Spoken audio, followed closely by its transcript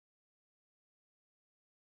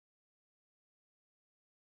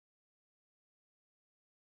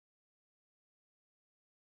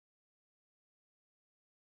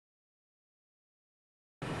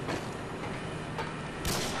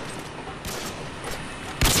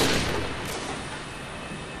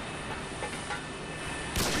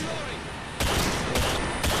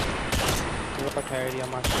parody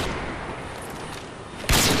on my stream.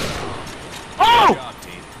 Oh!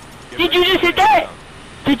 Did you just hit that?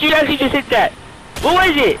 Did you actually just hit that? What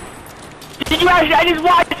was it? Did you actually? I just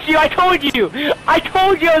watched you. I told you. I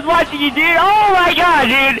told you I was watching you, dude. Oh my god,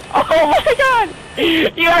 dude. Oh my god.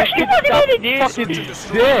 You actually fucking hit it, dude. Fucking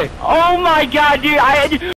sick. Oh my god, dude. I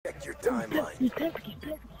had to... Check your timeline.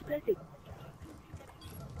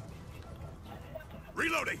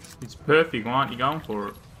 Reloading. It's perfect. Why aren't you going for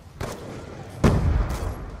it?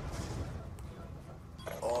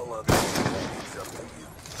 All other it's up to you.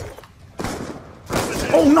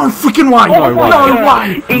 Oh no freaking way! No way! No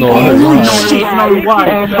way! Holy shit! No way!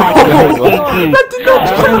 That did not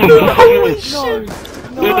happen! Holy shit!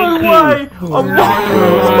 No way! I'm not.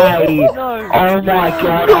 Oh my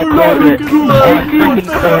god. No, no, you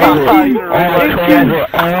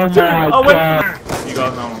Oh my god. You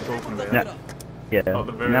guys know what I'm talking about. Yeah. Like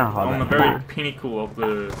the very, on the very pinnacle of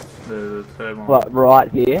the turbine. What,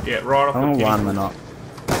 right here? Yeah, right off the pinnacle. One minute.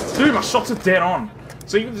 Dude, my shots are dead on.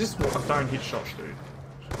 So even this don't hit shots, dude.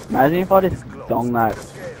 Imagine if I just dong that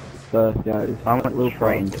first, you know, I went a little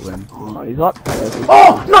straight into him. Oh, he's like perfect.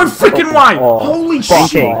 Oh, no freaking way! Oh, holy fuck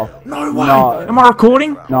shit! off. No way! No. Am I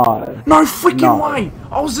recording? No. No freaking No. way!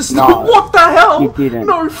 I was just No. what the hell? You didn't.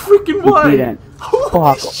 No freaking You way! didn't.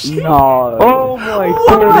 Holy Fuck. shit! No. Oh my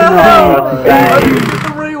What god. the hell? No. I didn't get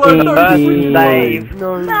the reload. No freaking way. Save.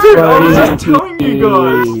 No. Dude, I was just telling you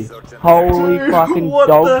guys. Holy Dude, fucking what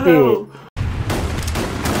dog the hell? shit.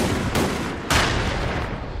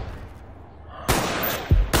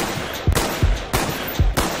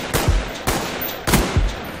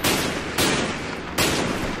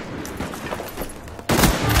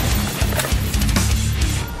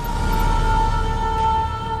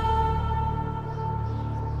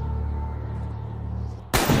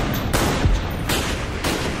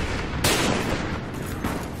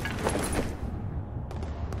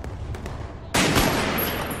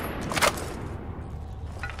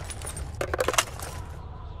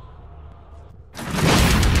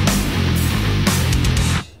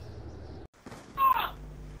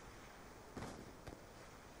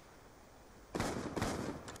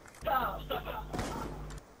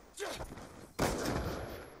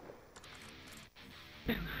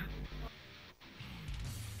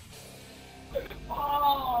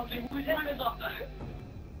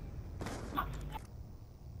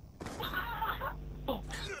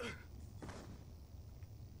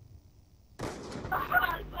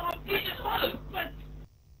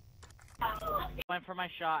 Went for my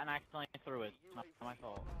shot and accidentally threw it. Not my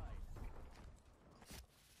fault.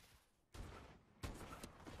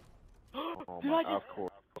 Oh my, of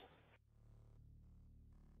course.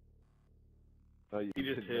 No, you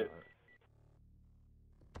just hit.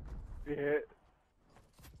 You hit.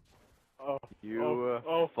 Oh. You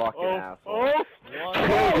fucking asshole.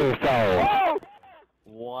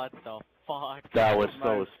 What the fuck? That was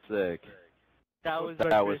so sick. That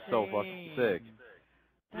was so fucking sick.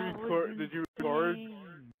 Did you record?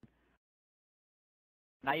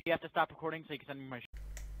 Now you have to stop recording so you can send me my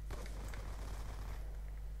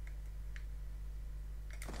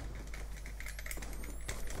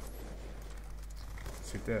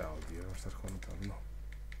Si te he dado, tío, me estás contando.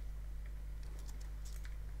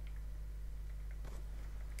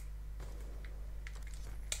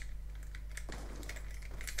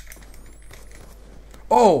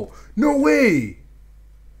 Oh, no way.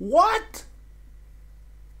 What?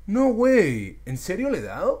 No way. ¿En serio le he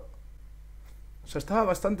dado? O sea, estaba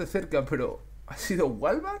bastante cerca, pero ¿ha sido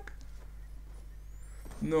wallback?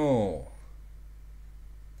 No.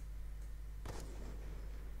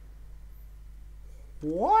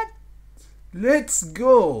 What? Let's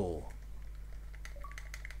go.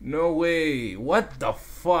 No way. What the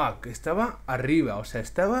fuck. Estaba arriba, o sea,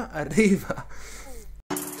 estaba arriba.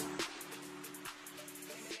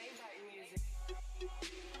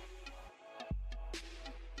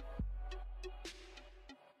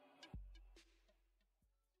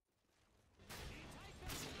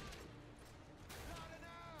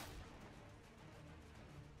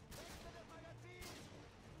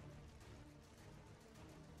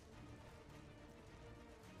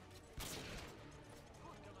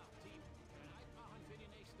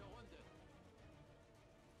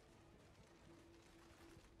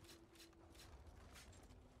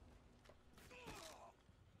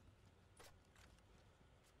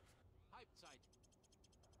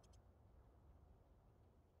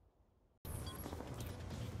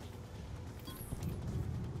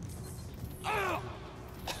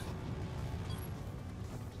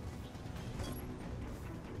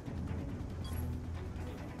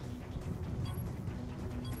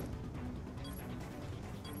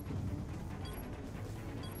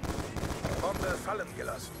 fallen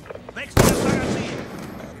gelassen.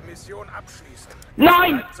 Die Mission abschließen.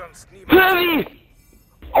 Nein! Bleibt sonst niemand. Hurry!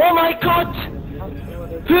 Oh mein Gott!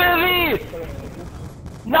 Hurry!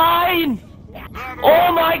 Nein!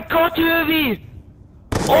 Oh mein Gott, Hurry!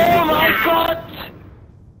 Oh mein Gott!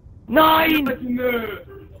 Nein!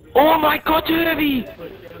 Oh mein Gott, Hurry!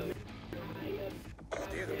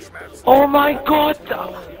 Deren Schmerz. Oh mein Gott!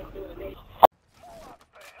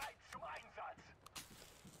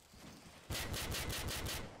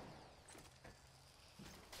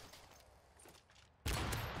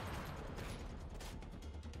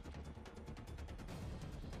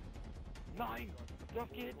 Nein! Das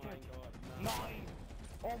geht nicht! Nein!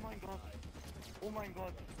 Oh mein Gott! Oh mein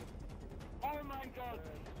Gott! Oh mein Gott!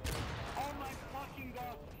 Oh mein fucking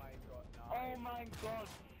Gott! Oh mein Gott!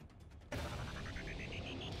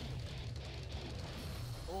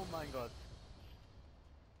 Oh mein Gott!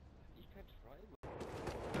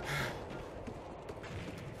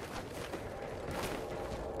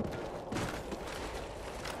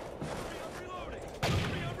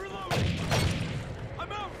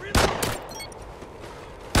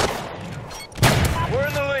 We're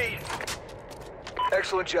in the lead.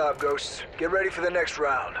 Excellent job, Ghosts. Get ready for the next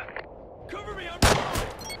round. Cover me, I'm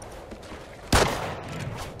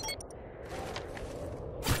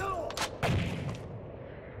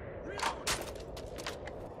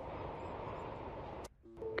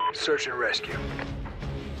Search and rescue.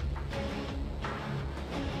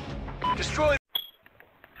 Destroy.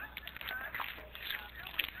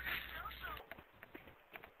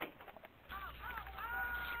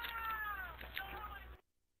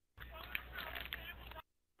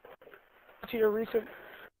 To your recent.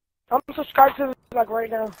 I'm subscribed to this, like right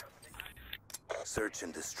now. Search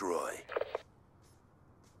and destroy.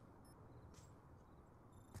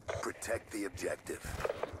 Protect the objective.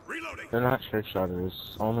 Reloading. They're not trick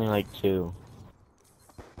shotters, only like 2.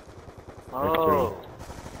 Oh.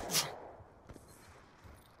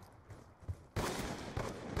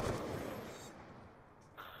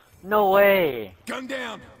 No way. Gun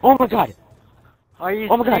down. Oh my god! Are you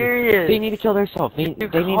Oh my god! serious? They need to kill themselves. They need to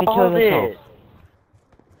kill called themselves. it.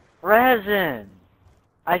 Resin.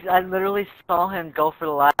 I literally saw him go for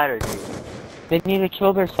the ladder, dude. They need to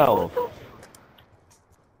kill themselves.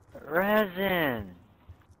 Resin.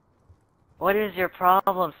 What is your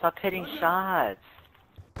problem? Stop hitting shots.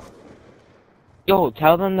 Yo,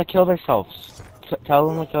 tell them to kill themselves. Tell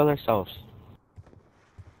them to kill themselves.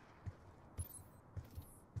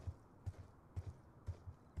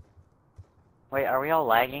 Wait, are we all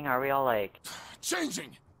lagging? Are we all like... Changing.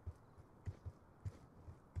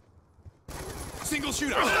 Single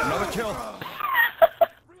shooter. Another kill.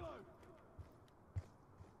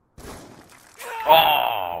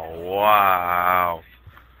 Oh wow!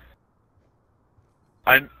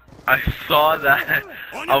 I saw that.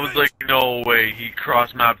 I was like, no way. He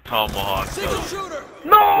cross mapped Tomahawk. Single shooter. It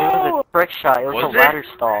was a trick shot. It was Was a it? ladder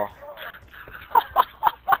stall.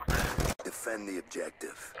 Defend the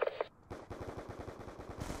objective.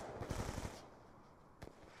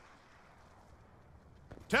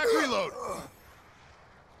 Tac reload.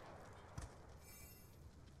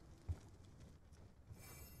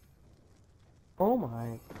 Oh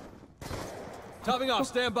my. Topping off.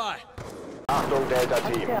 Stand by. Achtung,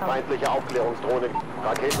 Delta-Team. Feindliche Aufklärungsdrohne.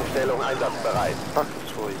 Raketenstellung einsatzbereit. Fuck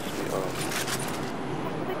this voice,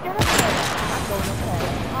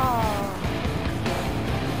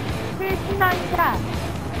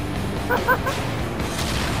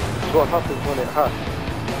 What happens when it has?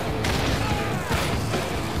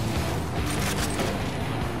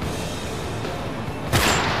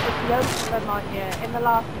 Loads of them, aren't you? In the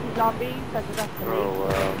last two zombies, there's a rest of Oh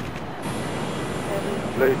these. wow.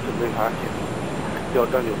 Blatantly hacking. Yo,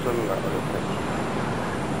 Daniel, send me that other thing.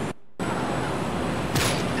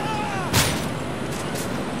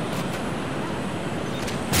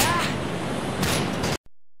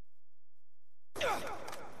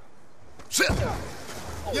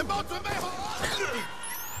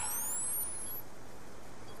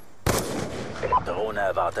 Drohne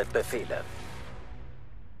erwartet Befehle.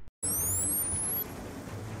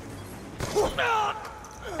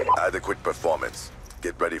 Adequate performance.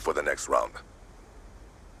 Get ready for the next round.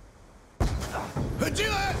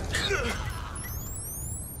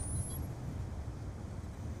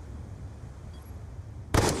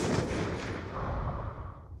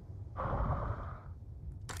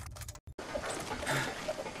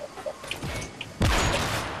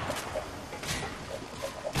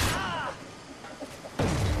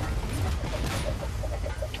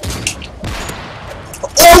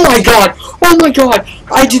 Oh my god! Oh my god!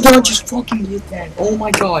 I did not just fucking hit that! Oh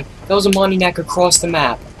my god! That was a money neck across the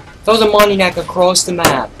map. That was a mining hack across the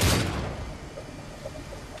map.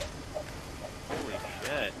 Holy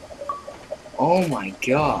shit. Oh my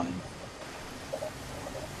god.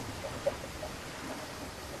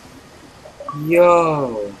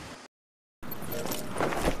 Yo.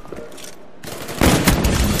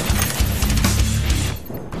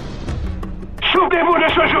 Souvenez-vous de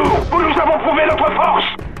ce jour où nous avons prouvé notre force.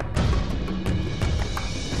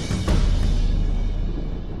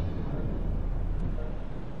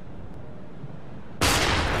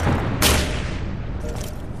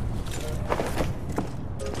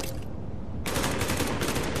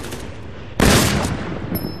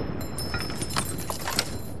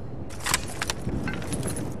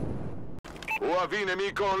 UAV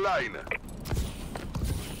nemico online.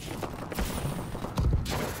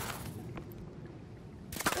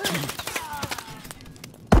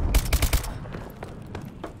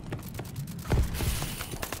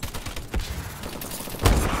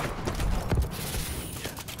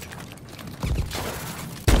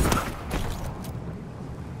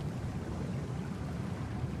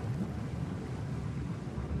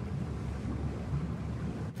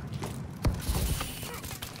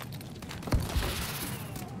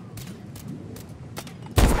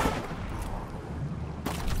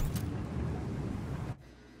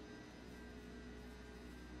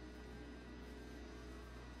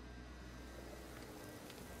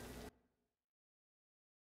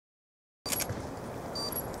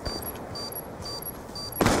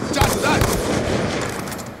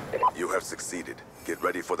 You have succeeded. Get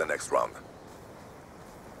ready for the next round.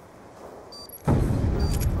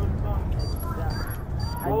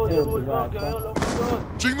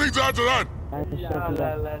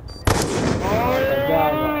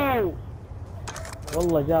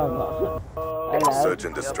 والله جاب. Search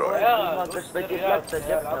and destroy.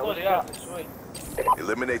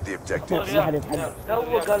 Eliminate the objectives.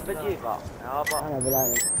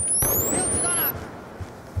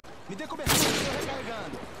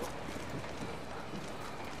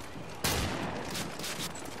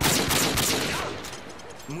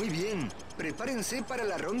 Muy bien, prepárense para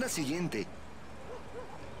la ronda siguiente.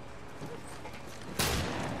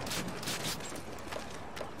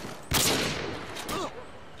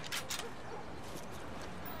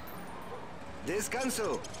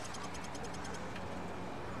 Descanso.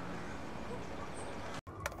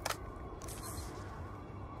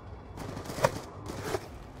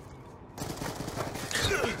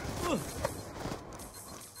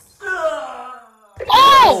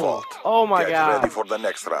 Oh! Oh my Get god. ready for the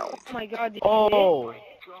next round. Oh my god. Oh.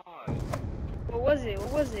 What was it?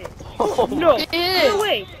 What was it? Oh No. my No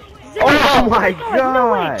way. Zay. Oh my god. god.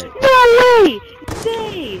 No way.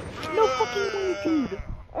 Zay. No fucking way, dude.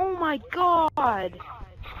 Oh my god.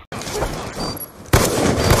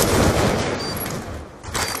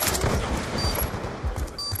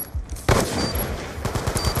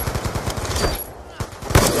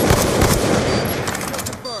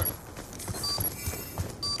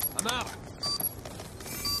 I'm out.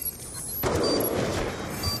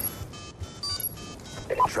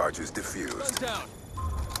 Charges defused. Down.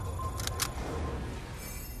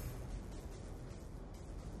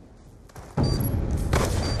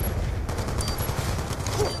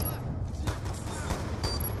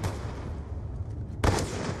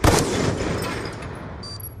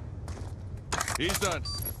 He's done.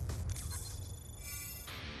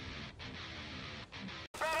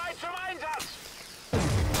 Bereit zum Einsatz!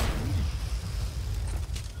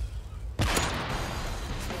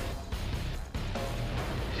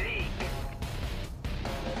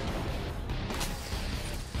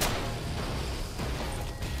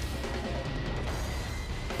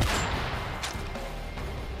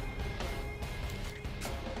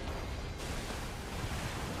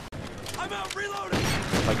 I'm out reloading.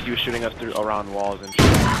 Like he was shooting us through around walls and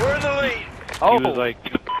shit. We're in the lead. Oh. He was like,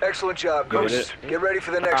 Excellent job, Who hit Ghosts. it? Get ready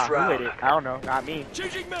for the next Who round. hit it? I don't know. Not me.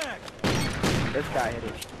 Changing mag. This guy hit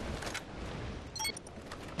it.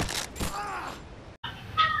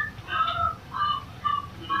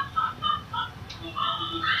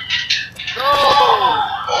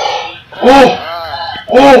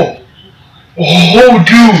 Oh,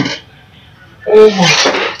 dude. Oh my.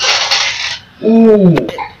 Oh.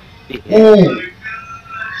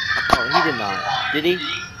 Oh, he did not. Did he?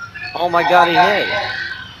 Oh my god, he hit.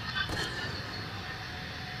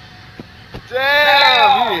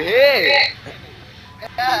 Damn, he hit.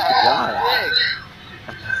 God.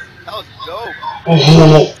 That was dope.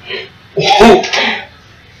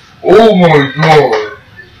 Oh my god.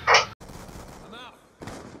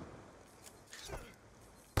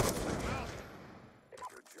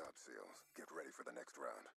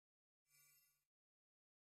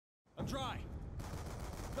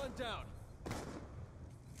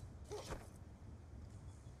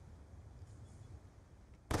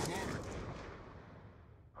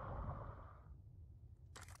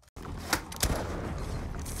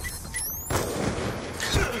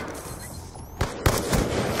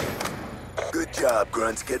 job,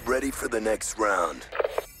 grunts. Get ready for the next round.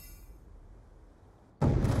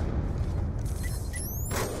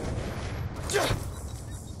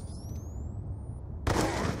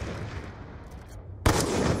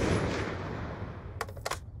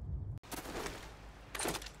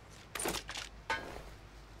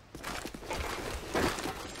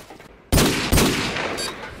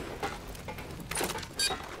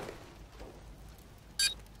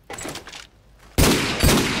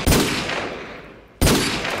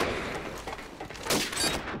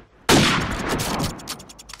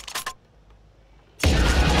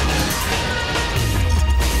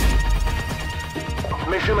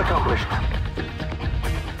 Mission accomplished.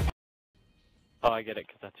 Oh, I get it,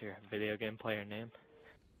 because that's your video game player name.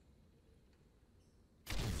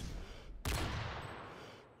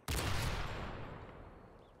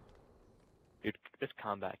 Dude, this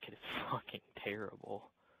combat kit is fucking terrible.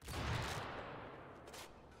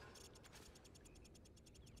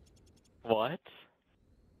 What?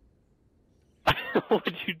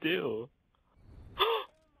 What'd you do?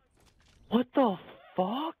 What the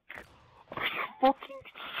fuck? Are you fucking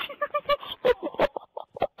serious?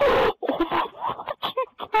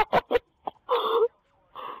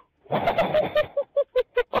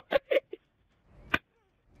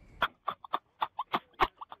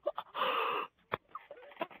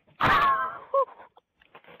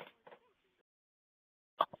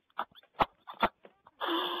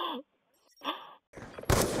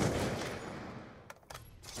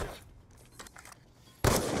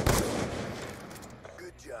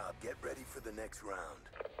 Good job. Get ready for the next round.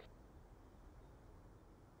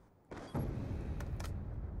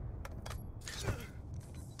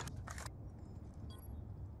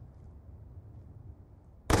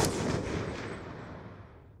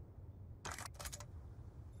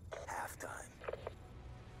 Halftime.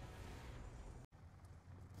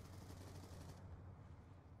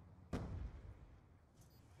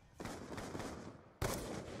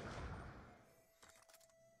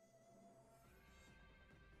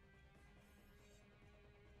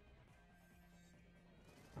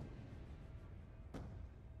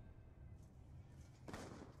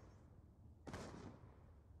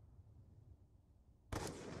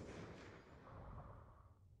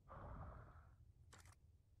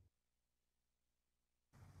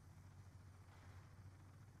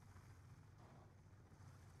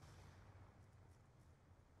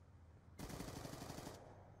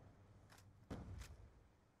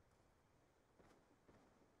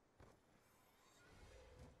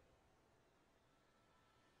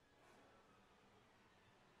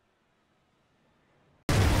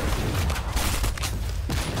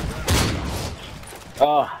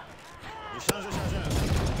 Oh.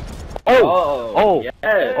 Oh, yeah.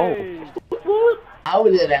 oh. How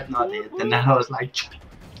did that not hit? And then I was like,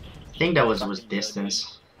 I think that was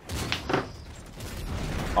distance.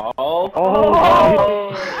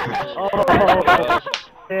 Oh.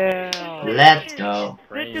 Yeah. Let's go.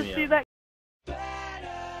 Did you see that?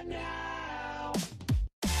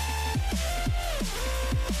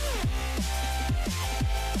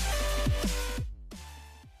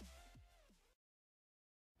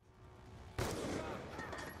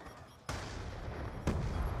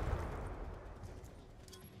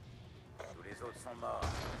 Tous les autres sont morts.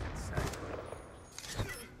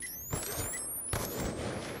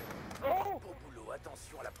 Bon boulot,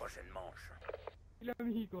 attention à la prochaine manche. Il a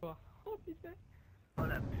mis quoi? Oh putain. Oh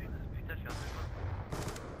la putain, je suis un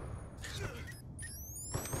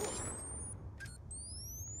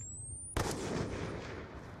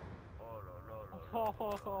Oh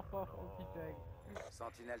putain.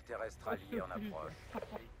 Sentinelle terrestre alliée en approche.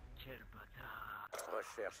 Quel bâtard.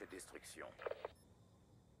 Recherche et destruction.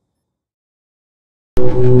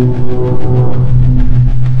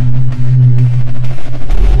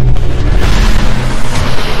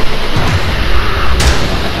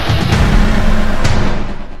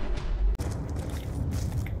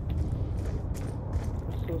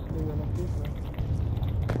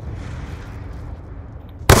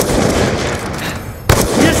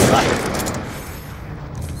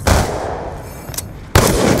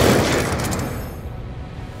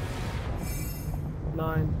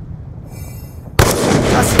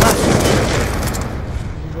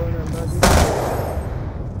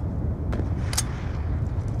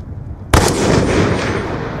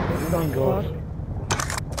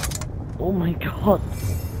 Oh mein Gott.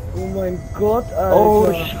 Oh mein Gott, Alter.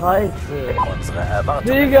 Oh Scheiße. Unsere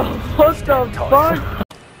Erwartungen. Digga, what the fuck?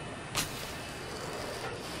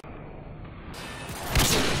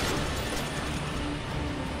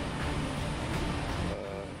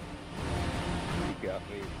 You got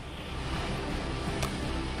me.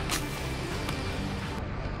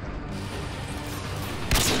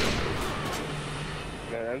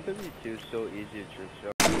 Man, MW2 is so easy to trick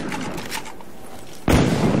shot.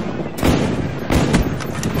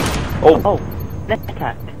 Oh, let's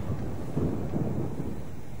attack.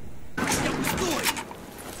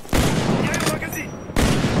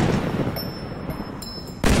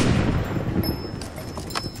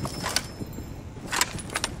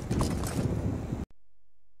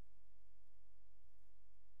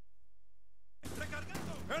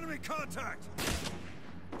 Enemy contact!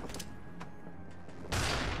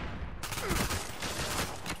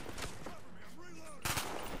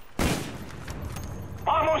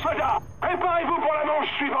 Vamos là! Préparez-vous pour la manche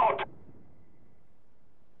suivante!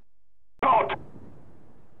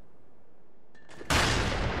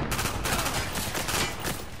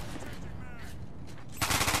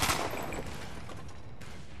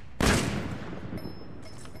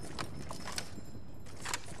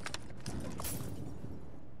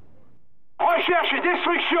 Recherche et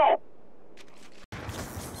destruction!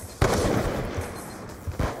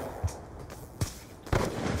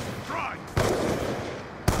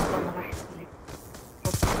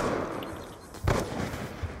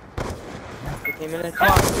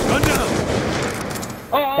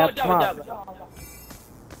 That's smart.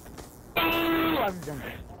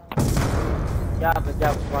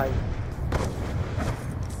 Right.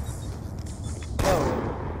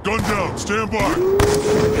 Gun down, stand by!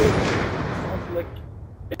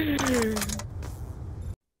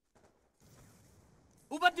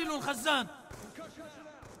 أبدل الخزان.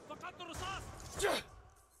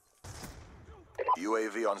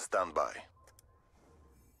 UAV on standby.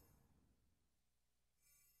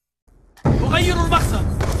 أغير المخزن.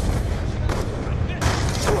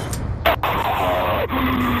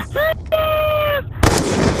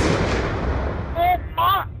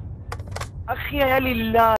 أخي يا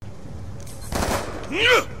لله.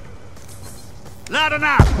 Lade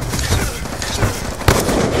nach!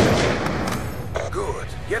 Gut,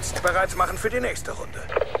 jetzt bereit machen für die nächste Runde.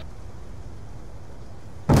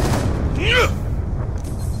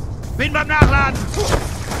 Bin beim Nachladen!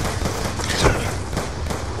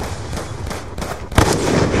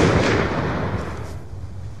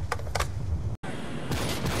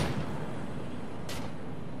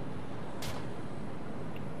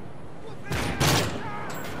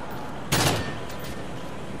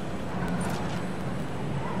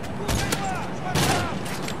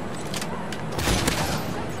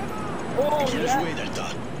 Bien joué, Delta.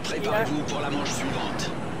 Préparez-vous pour la manche suivante.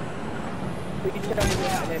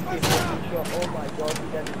 Oh my god, he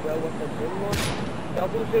done well with the zip launch.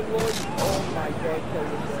 Double zip launch. Oh my god, so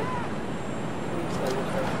good. Please so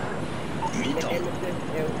good. The elephant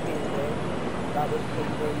airplane there. That was so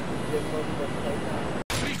good. Zip launch was so nice.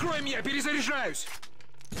 Прикрой меня, перезаряжаюсь!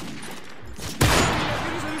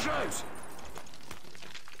 Перезаряжаюсь!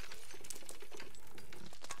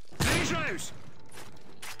 Заряжаюсь!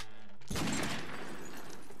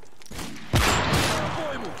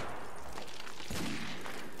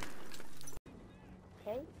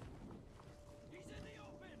 Okay.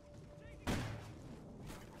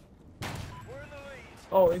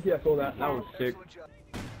 Oh, yeah, I saw that. That was sick.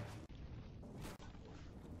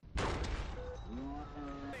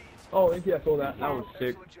 Oh, yeah, I saw that. That was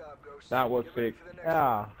sick. That was sick.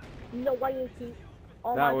 Yeah. No way you see.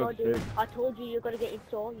 Oh That my was god, dude. sick. I told you you're gonna get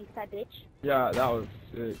installed, you fat bitch. Yeah, that was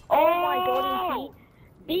sick. Oh my god, you see.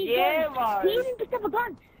 These Yeah, guns. man. He even picked up a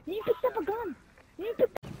gun. He picked up a gun. He picked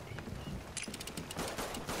up.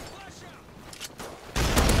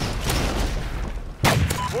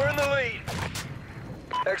 We're in the lead.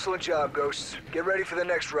 Excellent job, Ghosts. Get ready for the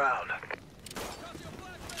next round.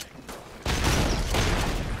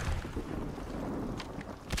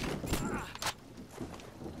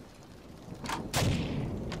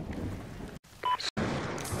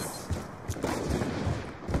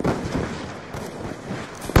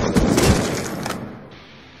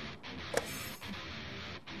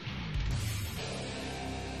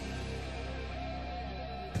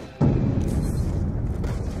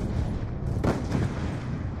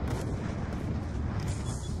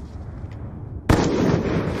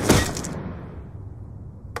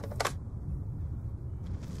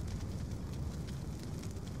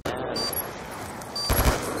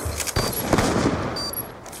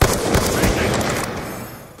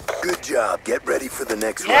 Good job. Get ready for the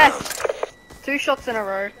next round. 2 shots in a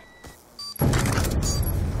row.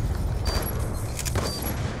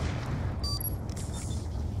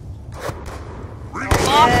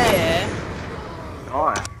 Yeah.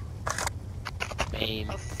 Nice.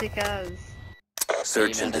 How sick as.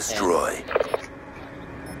 Search and destroy.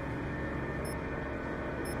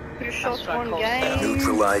 2 shots, 1 game.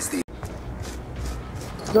 Neutralize the...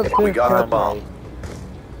 Good We got the thing, bomb.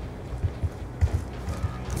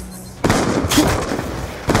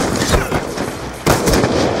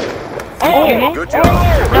 Good job.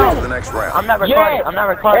 Ready for the next round. I'm not recording. Yeah. I'm not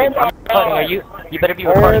recording. I'm recording. Are you? You better be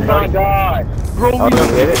recording. Oh my god. Oh, you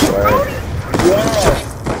did it, bro.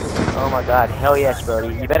 Yeah. Oh my god. Hell yes,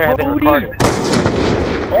 Brody. You better have been recording.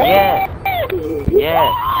 Yeah. Yeah.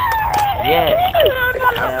 Yeah.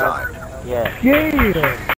 Yeah.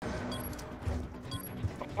 Yeah.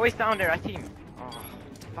 Boys down there. I see him. Oh,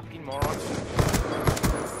 fucking moron.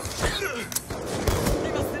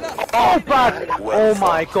 Oh, Brad! Oh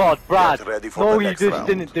my god, Brad! Get ready for No, the you next just round.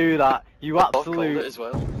 didn't do that. You absolute. it as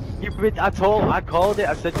well. I called it.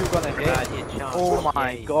 I said you were gonna hit. Oh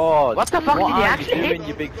my god! What the fuck did he are actually you hit? doing,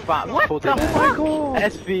 you big fat What pudding? the fuck?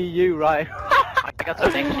 SVU, right? I got the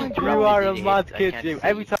next You are a mad kid, you.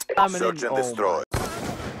 Every time I'm in. Search and Oh destroy.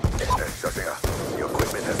 Your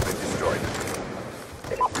equipment has been destroyed.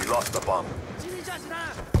 We lost the bomb.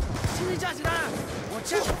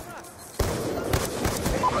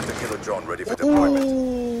 Hunter killer drone ready for deployment.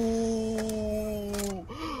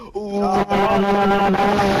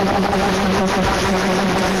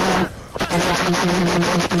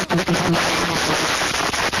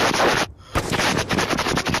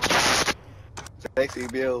 Sexy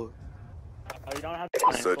Bill. Oh, you don't have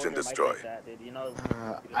to Search and destroy. that, dude. You know.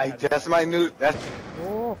 That's my new. That's.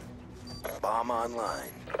 Bomb online.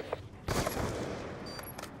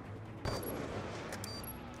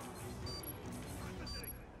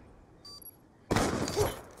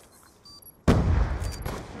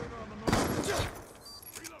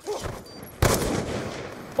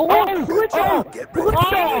 Get ready for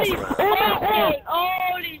the next round.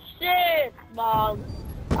 Holy shit, man.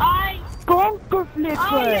 Conker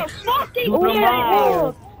flipper. You fucking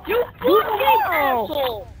asshole. You fucking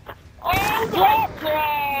asshole. Oh my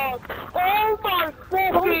god. Oh my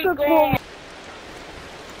fucking god.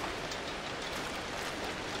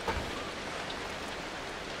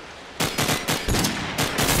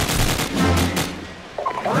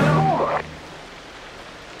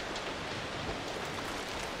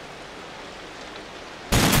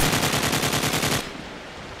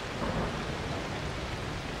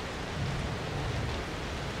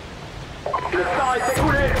 Le sang est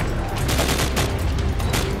écoulé.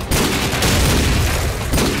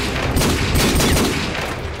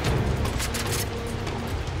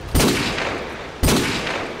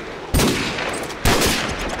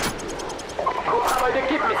 Gros travail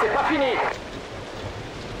d'équipe, mais c'est pas fini.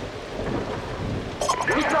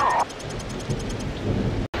 8 ans.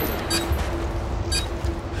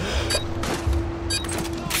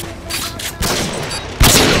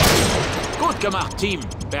 Gut gemacht, Team.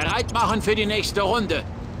 Bereit machen für die nächste Runde.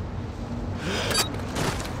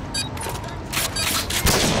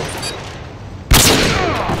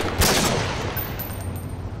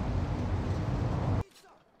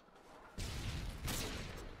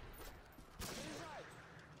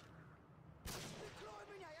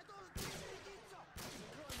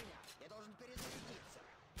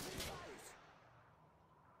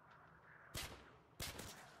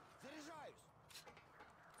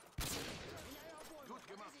 Gut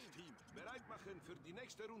gemacht, Team. Bereit machen für die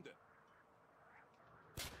nächste Runde.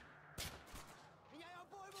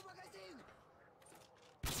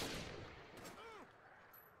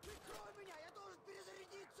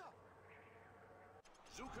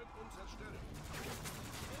 Suchen und zerstören.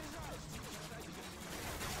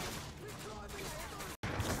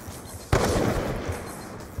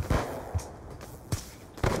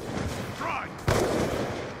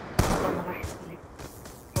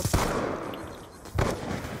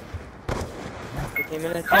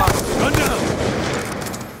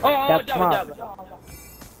 Oh, That's smart.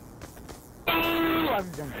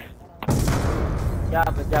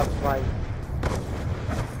 Jab, right.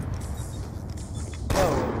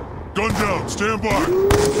 Gun down, stand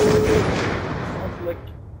by.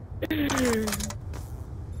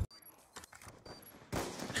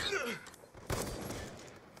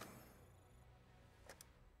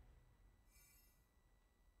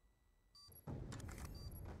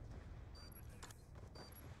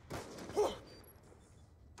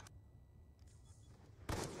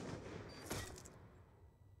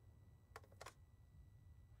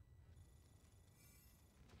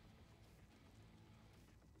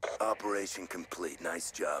 Operation complete.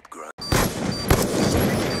 Nice job, Grunt.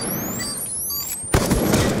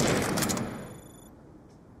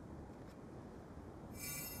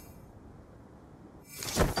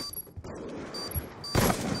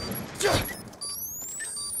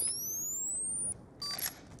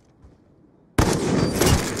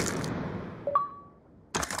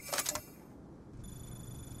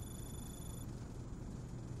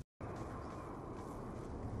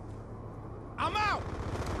 I'm out!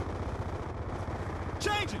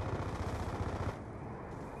 Change it!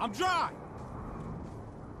 dry!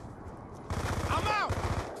 I'm out!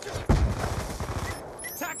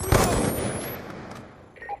 Attack reload!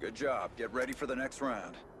 Good job. Get ready for the next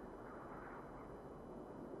round.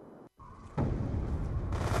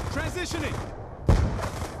 Transitioning!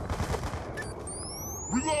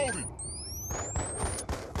 Reloading!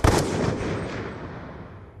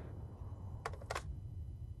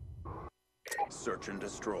 Search and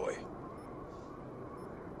destroy.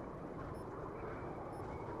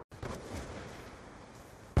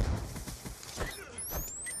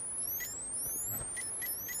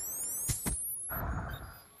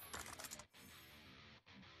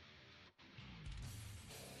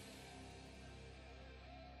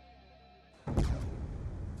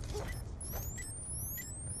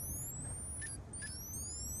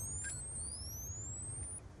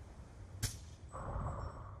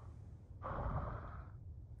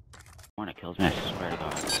 When it kills me, I swear to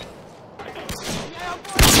God.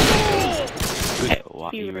 Okay,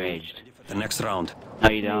 well, you raged. The next round. No,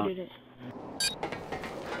 you don't.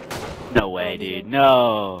 No way, dude.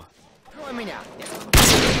 No.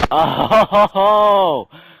 Oh,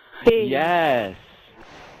 yes.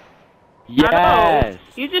 Yes.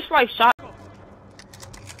 You just like shot.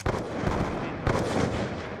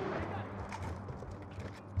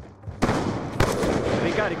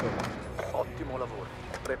 Ricarico. Ottimo lavoro.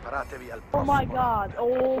 Preparatevi al Oh my god,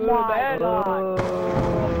 oh my god, oh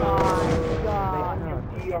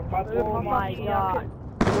my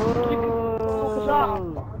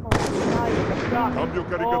god, Cambio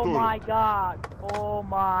caricatore. oh my god, oh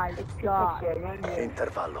my god,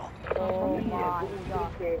 intervallo. oh my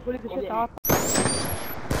god. Quelli che si sta.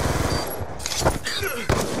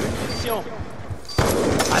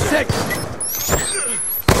 À sec.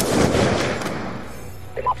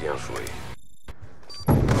 Bien joué.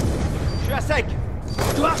 Je suis à sec.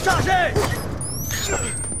 Je dois recharger.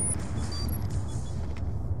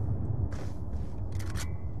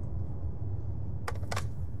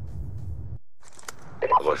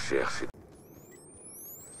 Recherche.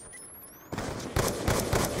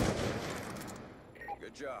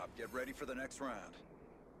 Good job. Get ready for the next round.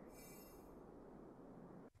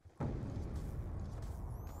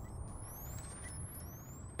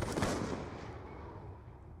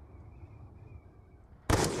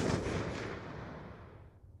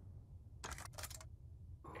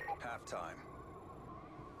 Halftime.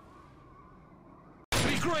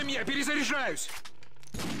 Прикрой меня, перезаряжаюсь!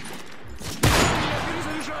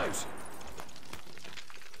 Перезаряжаюсь!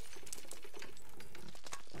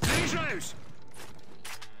 Заряжаюсь!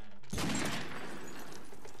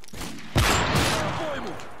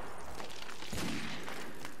 По-моему!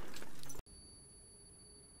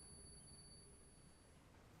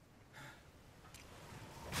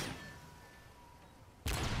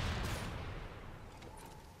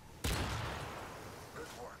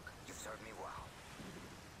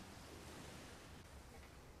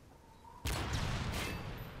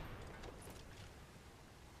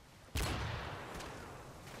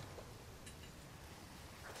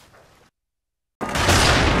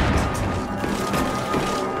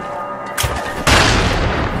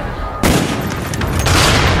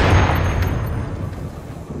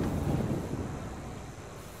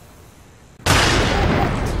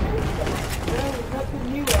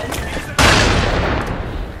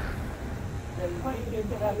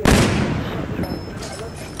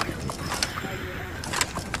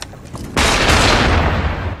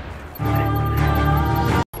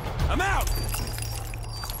 I'm out!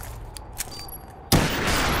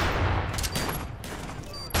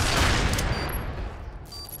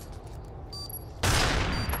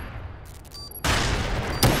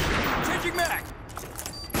 Changing mag!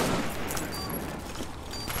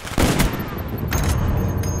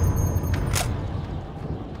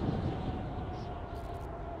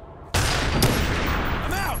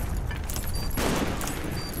 I'm out!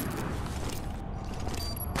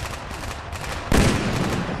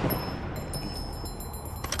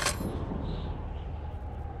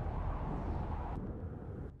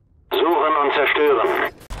 Suchen und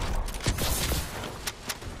zerstören.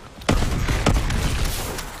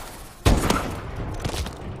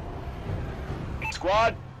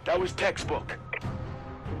 Squad, that was textbook.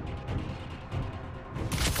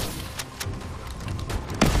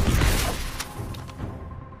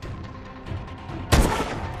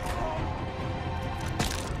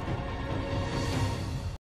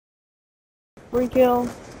 Free kill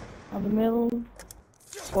on the middle,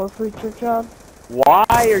 or free trick shot. Why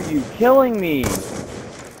are you killing me?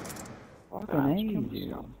 Fucking hate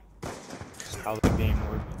you. How the game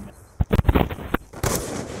works.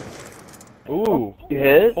 Ooh, you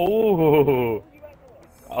hit? Ooh.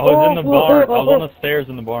 I was in the barn. I was on the stairs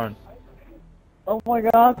in the barn. Oh my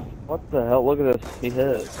god. What the hell? Look at this. He hit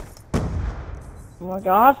it. Oh my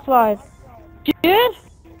god, slide. Dude?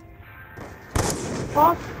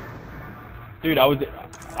 Fuck. Dude, I was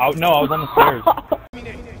on the stairs.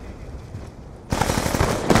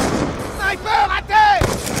 Sniper,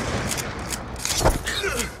 raté!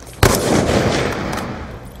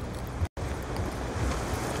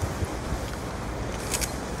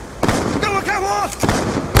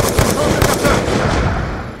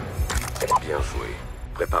 Bien joué.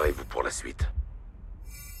 Préparez-vous pour la suite.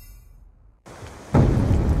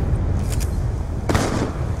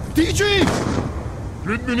 TG!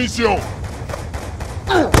 Plus de munitions!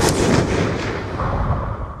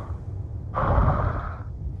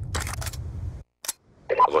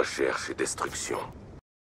 Recherche et destruction.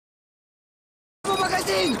 Mon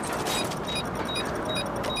magazine!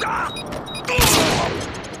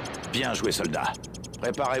 Bien joué, soldat.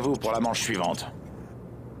 Préparez-vous pour la manche suivante.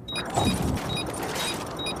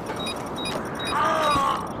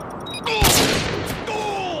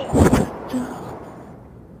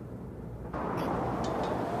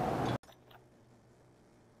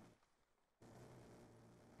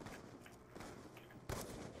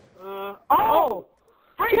 Oh!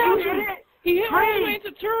 He hit all the way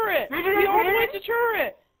to turret! He hit all the way to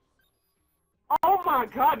turret! Oh my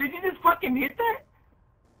god, did you just fucking hit that?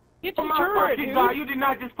 Hit the turret, fucking dude! god, you did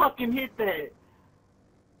not just fucking hit that.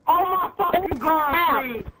 Oh my fucking god,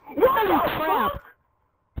 dude. What the fuck?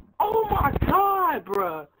 Oh my god,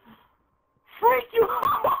 bruh. Freak you.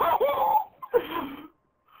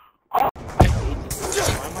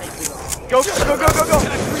 Go, go, go, go, go!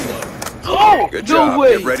 Oh! Good job.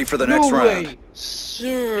 Way. Get ready for the next round.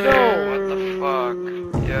 No! What the fuck?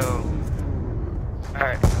 Yo.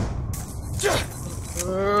 Alright.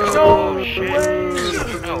 No shit. way!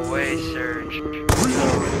 No way, Serge.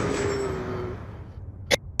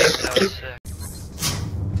 That was sick.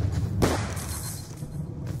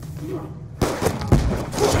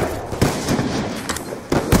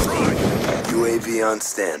 UAV on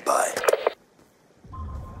standby.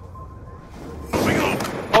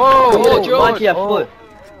 Oh, George! Mikey, I thought.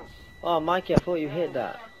 Oh, Mikey, I thought you hit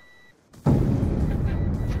that.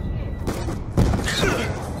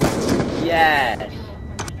 Yes.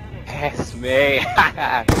 Yes, me.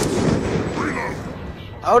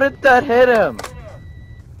 How did that hit him?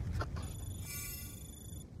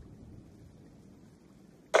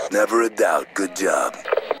 Never a doubt. Good job.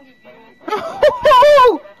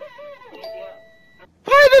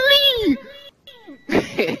 Finally!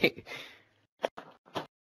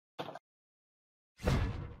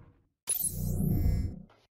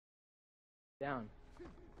 Down.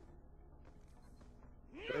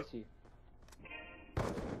 Where is he?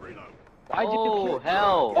 Why did you Oh,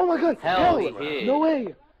 hell! Oh my god! Hell, he hit. No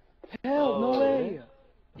way! Hell, no Oh. way!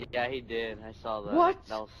 Yeah, he did. I saw that. What?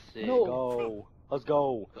 That was sick. No. Go. Let's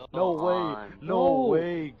go. Go No way. on. No No.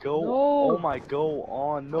 way. Go. No. Oh my, go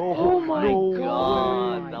on. No. Oh my no God,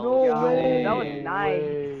 way. that No was way. sick. That was nice.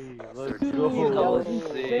 Way. Let's Dude, go. that was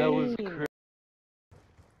insane. That was crazy.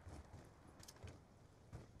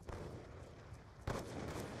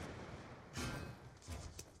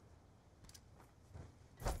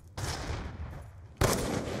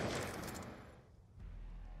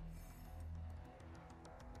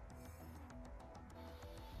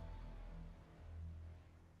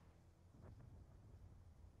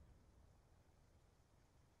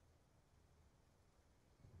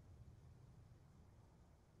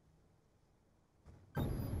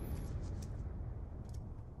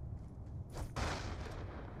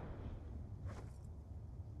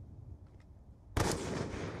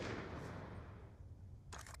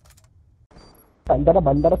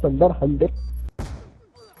 Bandara, Sundar, 100.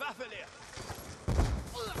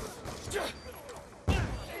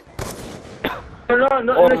 No,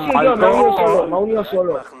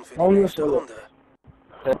 solo.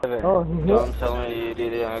 Don't tell me you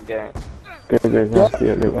did it again.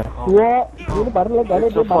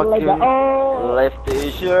 Left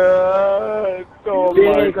t-shirt. Oh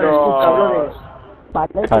my god.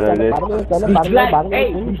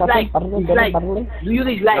 Dislike. Do you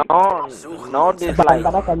dislike? No dislike.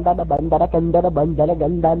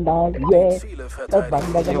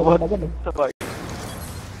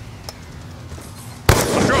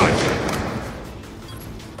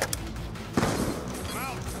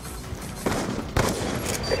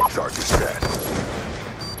 Charge is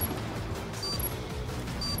set.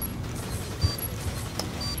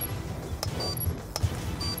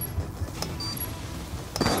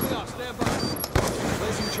 Stand by.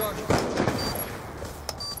 Placing charge.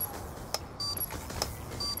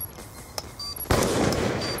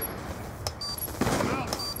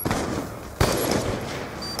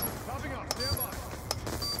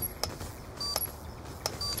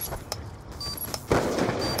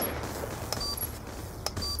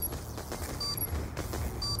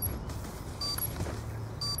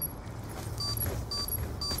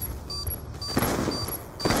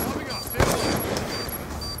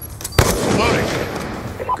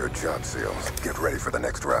 job, SEALs. Get ready for the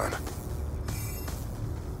next round.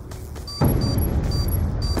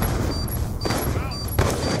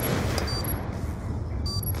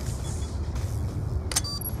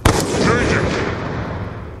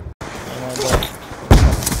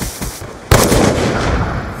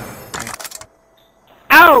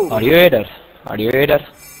 Ow! Are you ready? Are you ready?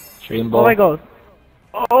 Dreambo. Oh my god.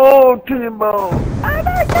 Oh, Dreambo. Oh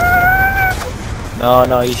my god!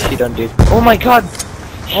 No, you shouldn't do. Oh my god!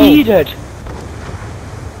 He did!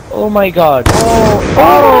 Oh my god! Oh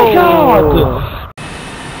my god!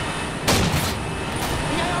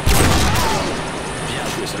 Bien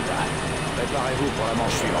joué, soldat. Préparez-vous pour la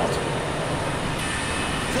manche suivante.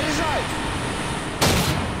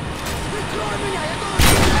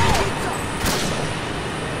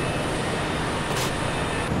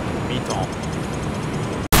 Mi-temps.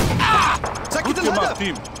 Gut gemacht,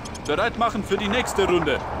 Team. Bereit machen für die nächste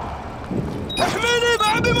Runde.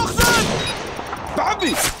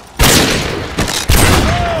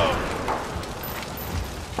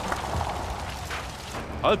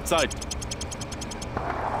 Halbzeit.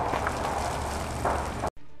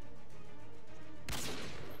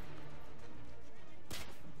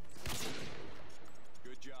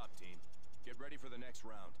 Good job, team. Get ready for the next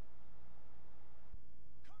round.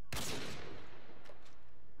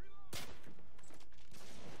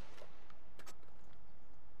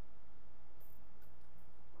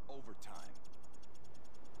 Overtime.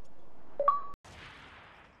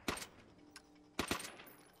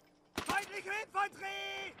 Feindliche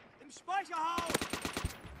Infanterie! Im Speicherhaus!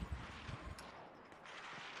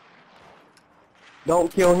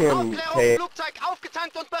 Don't kill him, Ted. Flugzeug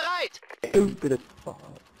aufgetankt und bereit! Stupid as fuck.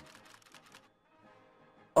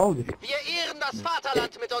 Oh, Wir ehren das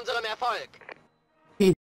Vaterland mit unserem Erfolg!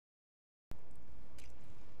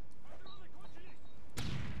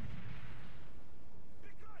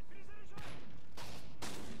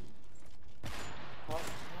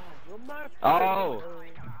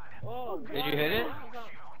 Oh! Did you hit it?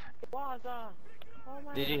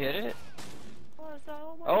 Did you hit it?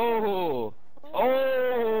 Oh!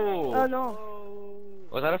 Oh! Oh no.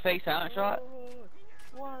 Was that a fake sound shot?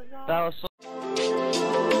 That was so.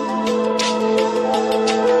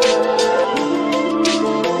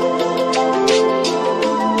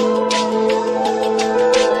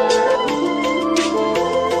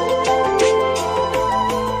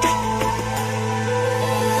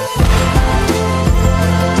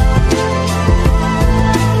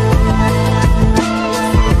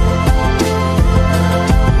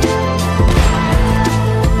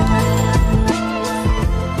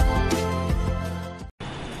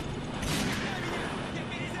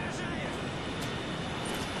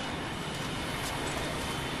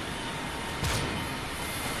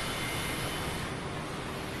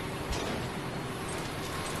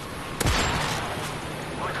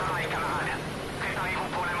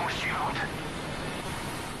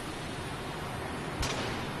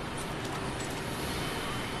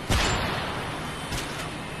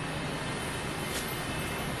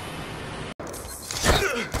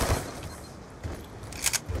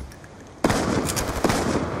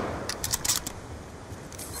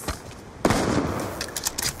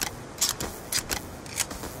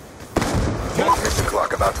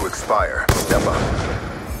 Clock about to expire. Step up.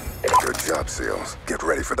 Good job, SEALs. Get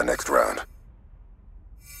ready for the next round.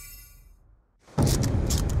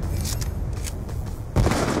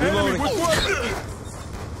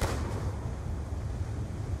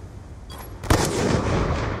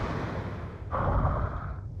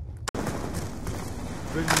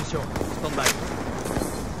 Munition, stand by.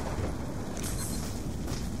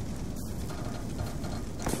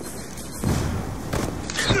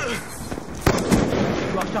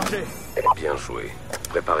 Chargé. Bien joué.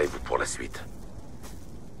 Préparez-vous pour la suite.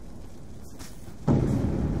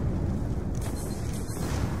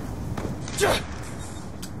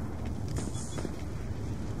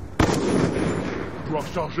 Joueur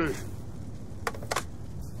chargé.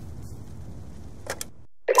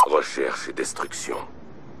 Recherche et destruction.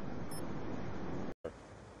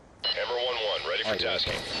 Hammer 1-1, ready for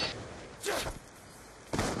tasking.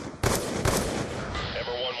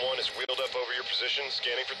 Hammer 1-1 is wheeled up over your position,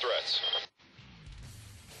 scanning for threats.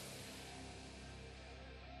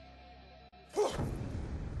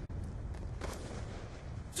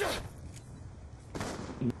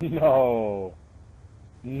 No.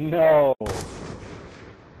 No.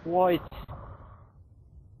 What?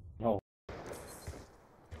 No.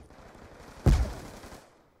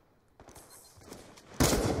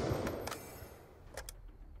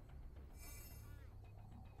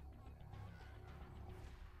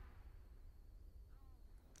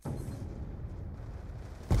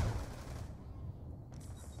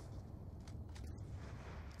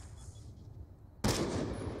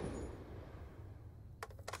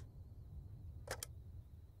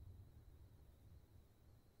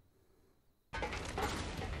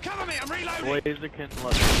 me, I'm reloading! Laser can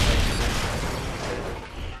let me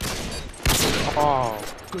Oh.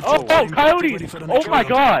 Oh, Coyotes! Oh my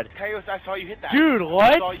god! Chaos, I saw you hit that. Dude, I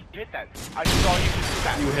what? saw you hit that. I saw you just hit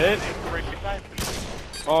that. You hit? Right beside me.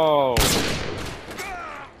 Oh.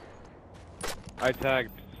 I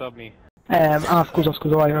tagged, sub me. Scusa,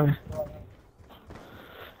 vai.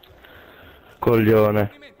 Coglione.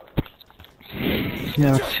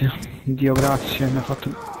 Grazie. Dio, grazie, mi ha fatto...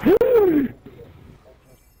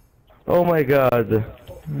 Oh my god.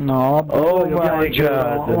 No,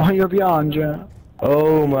 voglio piangere.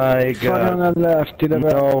 Oh my god.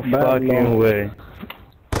 No fucking way.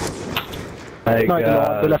 My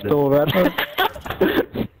god. Leftover.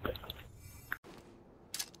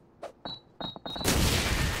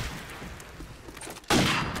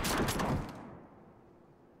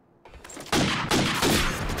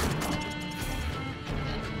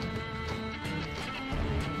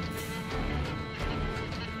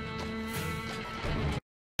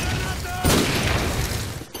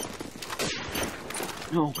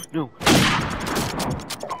 No.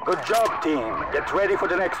 Good job, team. Get ready for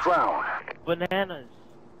the next round. Bananas.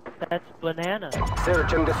 That's bananas.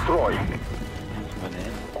 Search and destroy.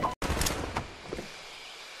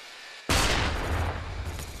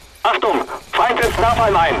 Achtung! Feind ins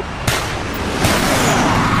Nahfall ein!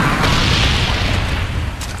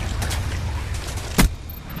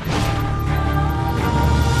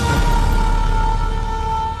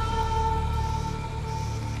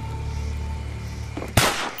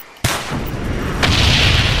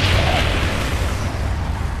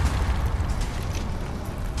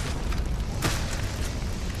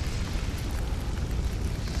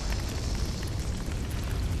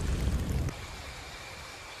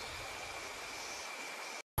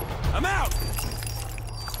 I'm out!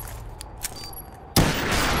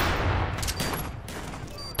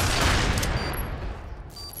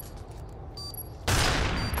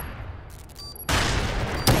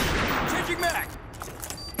 Changing mag!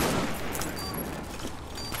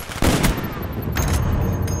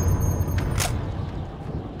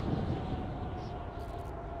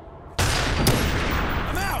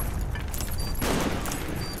 I'm out!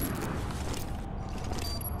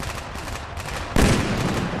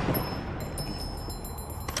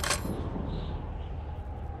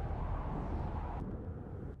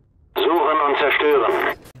 Suchen und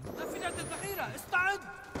zerstören.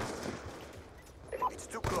 It's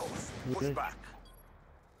too close. Push back.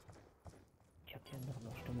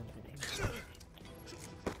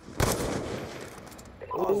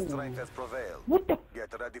 All strength has prevailed. What the?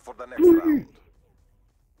 Get ready for the next round.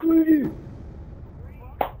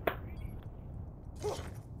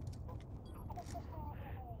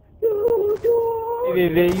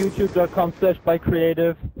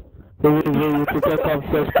 www.youtube.com/bycreative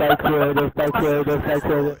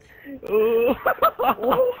www.youtube.com/bycreative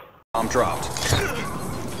I'm dropped.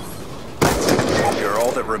 You're all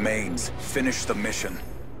that remains. Finish the mission.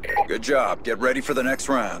 Good job. Get ready for the next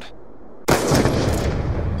round.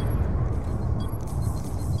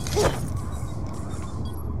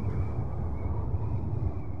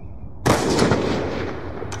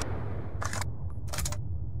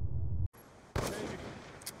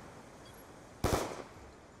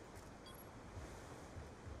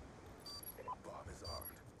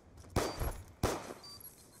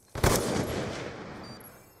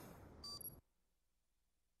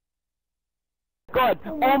 God!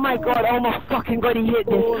 Oh my god! Oh my fucking god! He hit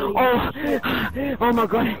this! Oh my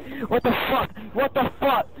god! What the fuck? What the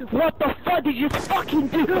fuck? What the fuck did you fucking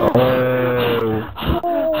do? Holy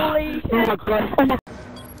shit! Oh my god! Oh my...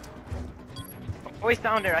 Oh, he's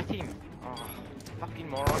down there, I see him. Oh, fucking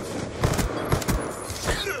moron.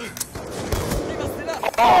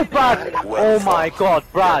 Oh, Brad! Oh my god,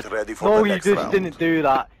 Brad! For No, the you next just round. didn't do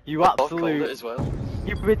that. You absolute... as well.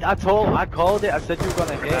 I called it. I said you were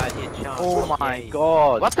gonna hit. Oh my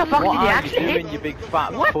god! What the fuck what did he are actually you doing, hit? you big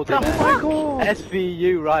fat What pudding? the fuck?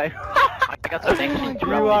 SVU, right? I got some action.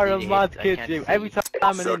 You are a mad kid, you. Every time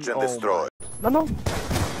I'm in. Search and Oh destroy. Non.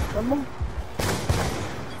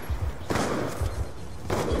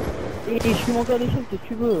 Et je suis monté à l'échelle, qu'est-ce que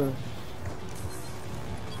tu veux?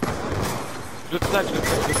 Je tag.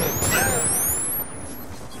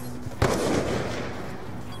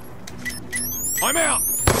 I'm out!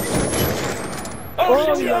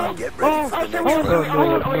 Oh, yeah. Get ready for the next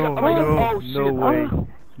round. No way.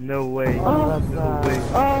 No way.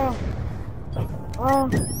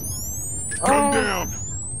 Come down!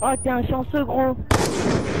 Oh, t'es un chanceux, gros!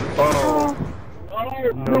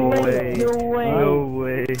 No way. No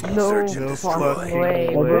way. Search and No destroy. fucking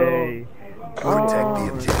way. Protect the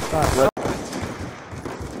objective.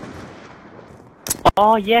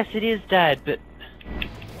 Oh, yes, it is, Dad, but...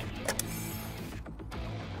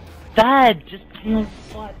 Dad, just 5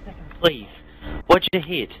 seconds, please. What'd you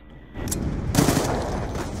hit?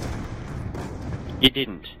 You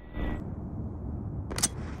didn't.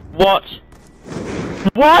 What?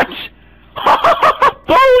 What?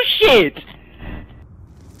 Bullshit!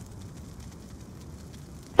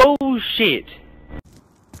 Bullshit!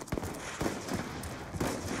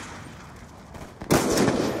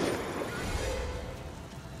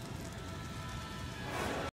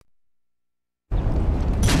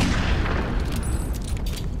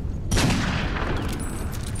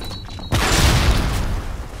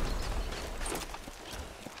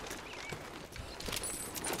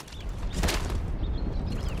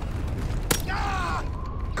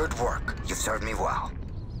 Good work. You served me well.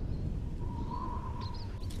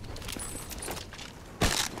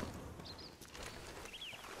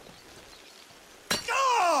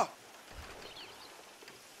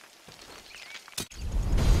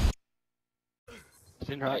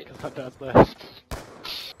 Right, because my dad left.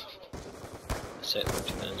 Set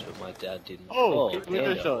returns, but my dad didn't. Oh,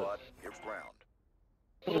 window shot.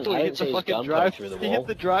 Oh, he hit the fucking drive-through. He hit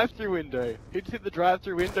the drive-through window. He just hit the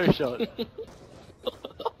drive-through window shot.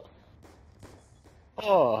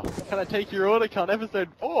 Oh, can I take your order? Can't episode.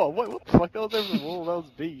 Oh, what the fuck? That was over the wall. That was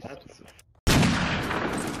beast.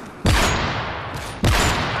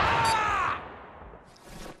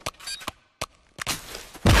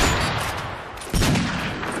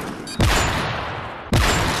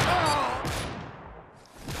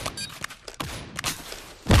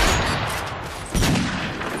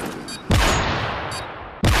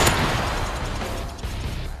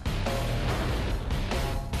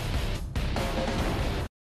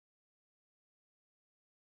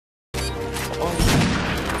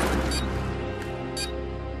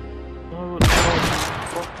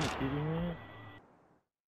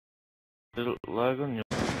 Little lag on your...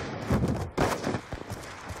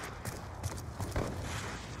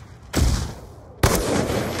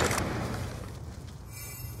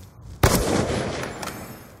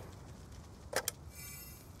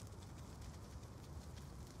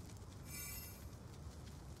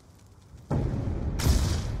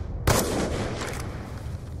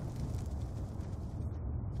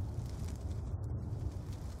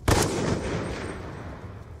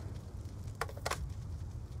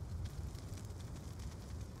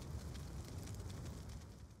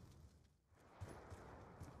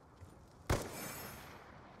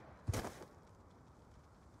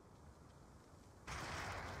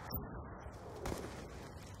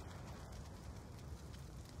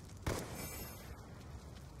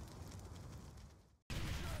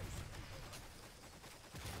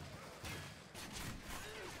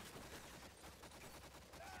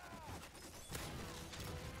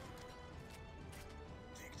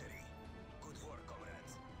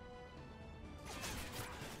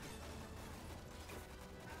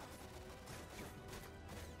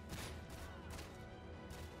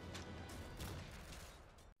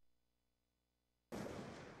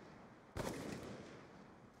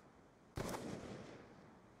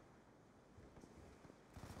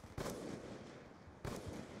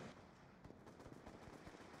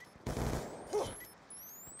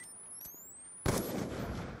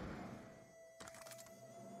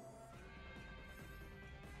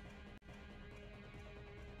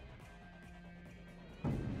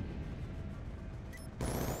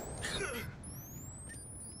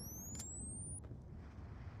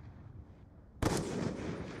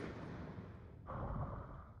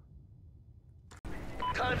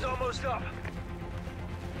 Time's almost up.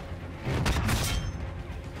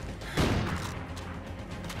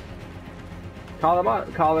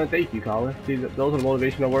 Colin, thank you, Colin. See, those are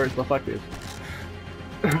motivational words, but fuck this.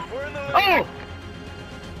 We're in the lead. Oh!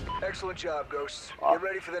 Excellent job, Ghosts. Get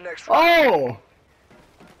ready for the next round. Oh!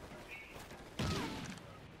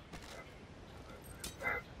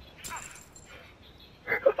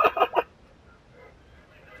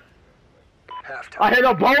 I hit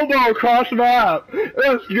a Bobo across map!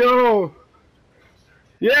 Let's go!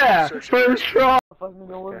 Yeah! First try! Oh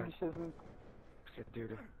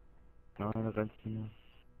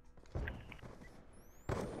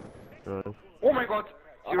mein Gott!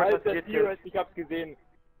 Alter, ich hab's gesehen.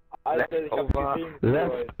 Alter, ich hab's gesehen.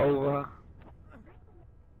 Leftover.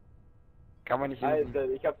 Kann man nicht lesen. Alter,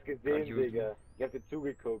 ich hab's gesehen, Digga. Ich hab dir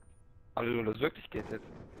zugeguckt. Also, wenn das wirklich geht jetzt.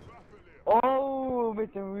 Oh,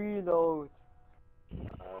 mit dem Reload.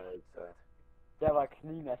 Alter. Der war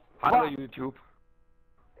knieness. Hallo YouTube.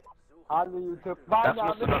 Hallo YouTube. Das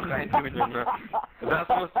musst du noch reintun, Junge. Das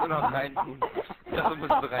musst du noch reintun. Das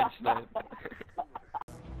musst du reinschneiden.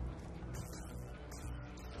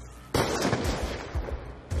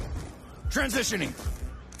 Transitioning.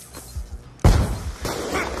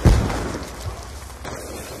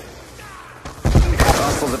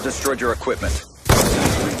 Hostiles have destroyed your equipment.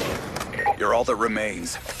 You're all that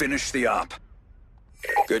remains. Finish the op.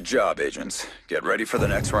 Good job, agents. Get ready for the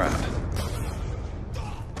next round.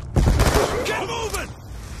 Get moving!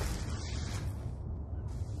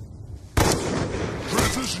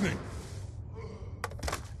 Transitioning.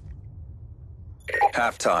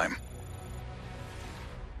 Halftime.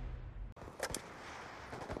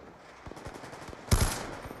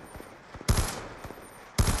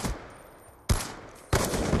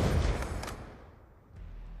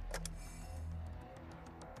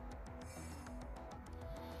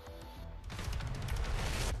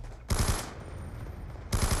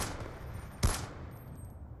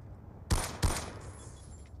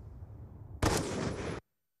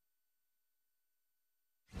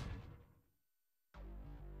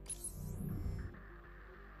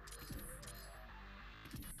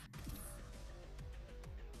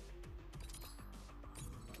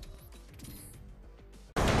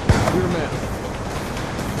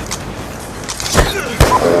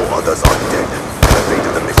 All others are dead. The fate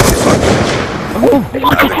of the mission is unknown.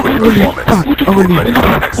 Adequate performance. Get ready for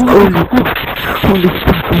the next round.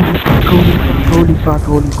 Holy fuck,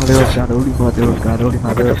 holy mother of God, holy mother of God, holy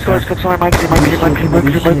mother of God. Oh my God, holy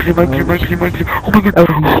shit.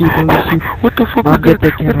 What the fuck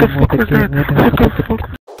was that? What the fuck?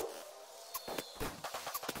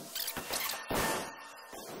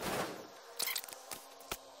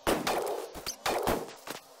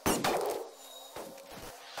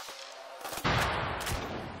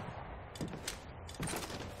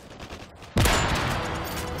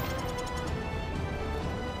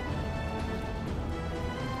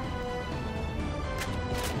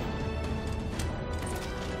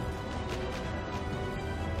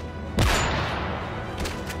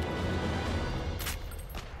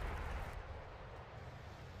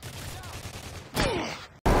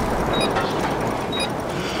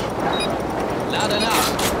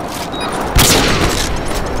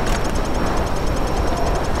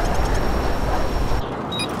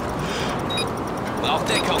 Auf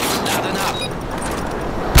Deckung, laden ab!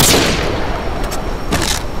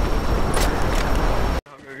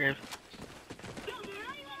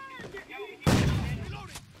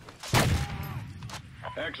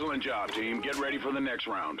 Excellent job, team. Get ready for the next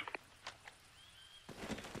round.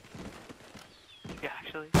 Yeah,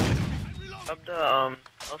 actually. Up the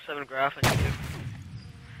L7 graph on YouTube.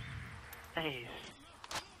 Nice.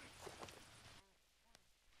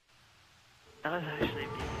 That was actually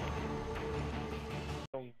beautiful.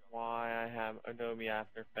 Why I have Adobe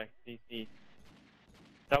After Effects CC. Is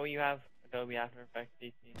that what you have? Adobe After Effects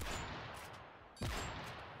CC.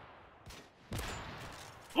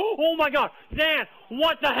 Oh my god! Zan!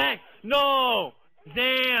 What the heck? No!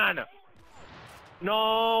 Zan!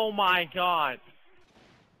 No, my god!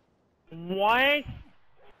 What?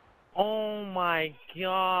 Oh my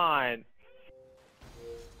god!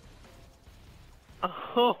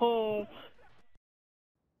 Oh!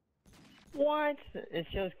 What? It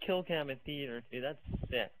shows KillCam in theater too. That's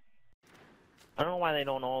sick. I don't know why they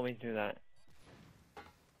don't always do that.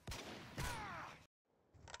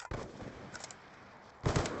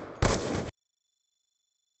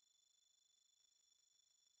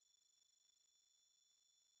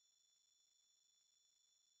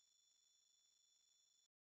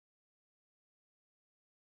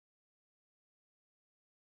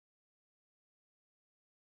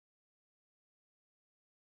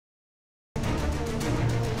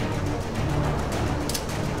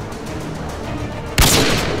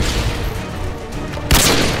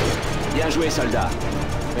 Bien joué, soldats.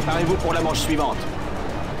 Préparez-vous pour la manche suivante.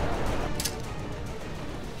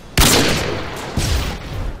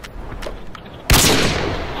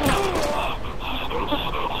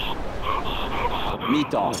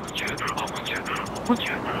 Mi-temps.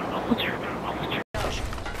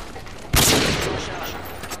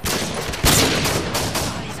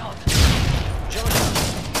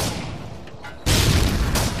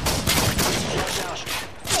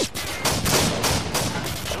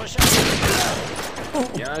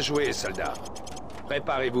 Bien joué, soldats.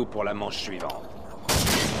 Préparez-vous pour la manche suivante.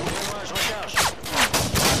 Je recharge.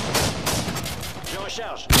 Je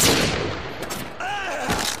recharge.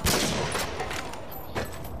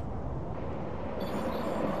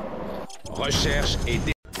 Recherche et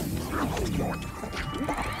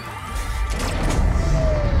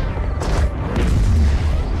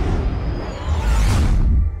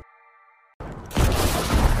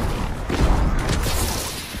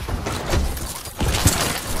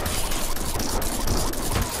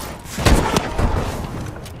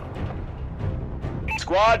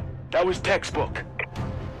squad. That was textbook.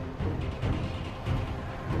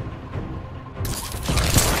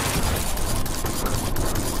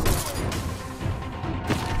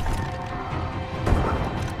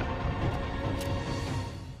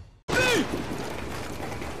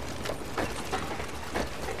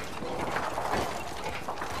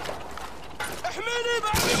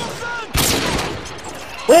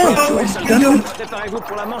 Préparez-vous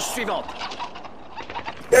pour la manche suivante.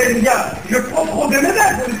 Eh les gars, je prends trop de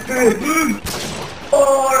médailles.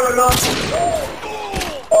 Oh là là.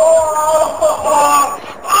 Oh,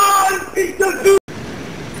 le fils de tout.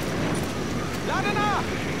 Ladena!